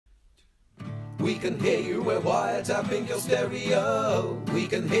We can hear you, we're wiretapping your stereo. We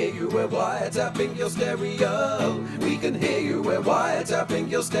can hear you, we're wiretapping your stereo. We can hear you, we're wiretapping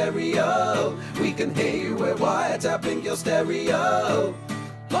your stereo. We can hear you, we're wiretapping your stereo.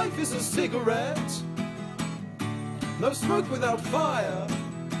 Life is a cigarette, no smoke without fire.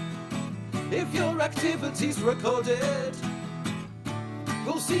 If your activity's recorded,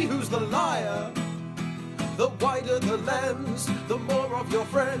 we'll see who's the liar. The wider the lens, the more of your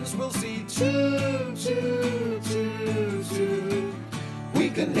friends will see too. We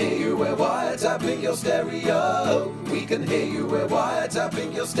can hear you, we're wiretapping your stereo. We can hear you, we're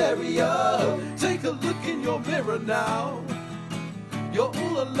wiretapping your stereo. Take a look in your mirror now. You're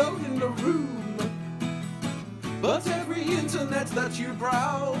all alone in the room, but every internet that you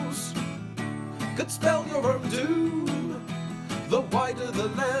browse could spell your own doom. The wider the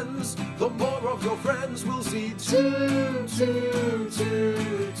lens, the more of your friends will see too.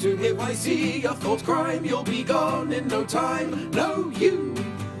 If I see a thought crime, you'll be gone in no time. No, you.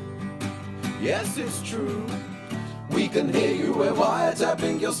 Yes, it's true. We can hear you, we're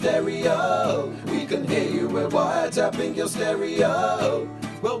wiretapping your stereo. We can hear you, we're wiretapping your stereo.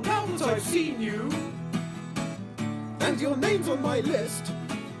 Well, now that I've seen you, and your name's on my list,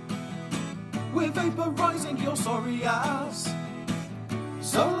 we're vaporising your sorry ass.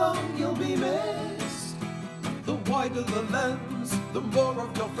 So long you'll be missed. The wider the lens, the more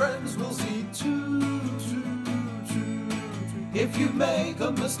of your friends will see too. If you make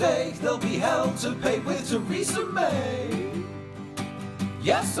a mistake, they'll be held to pay with Theresa May.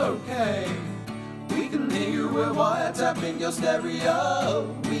 Yes, okay. We can hear you, we're wiretapping your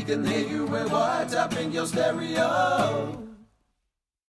stereo. We can hear you, we're wiretapping your stereo.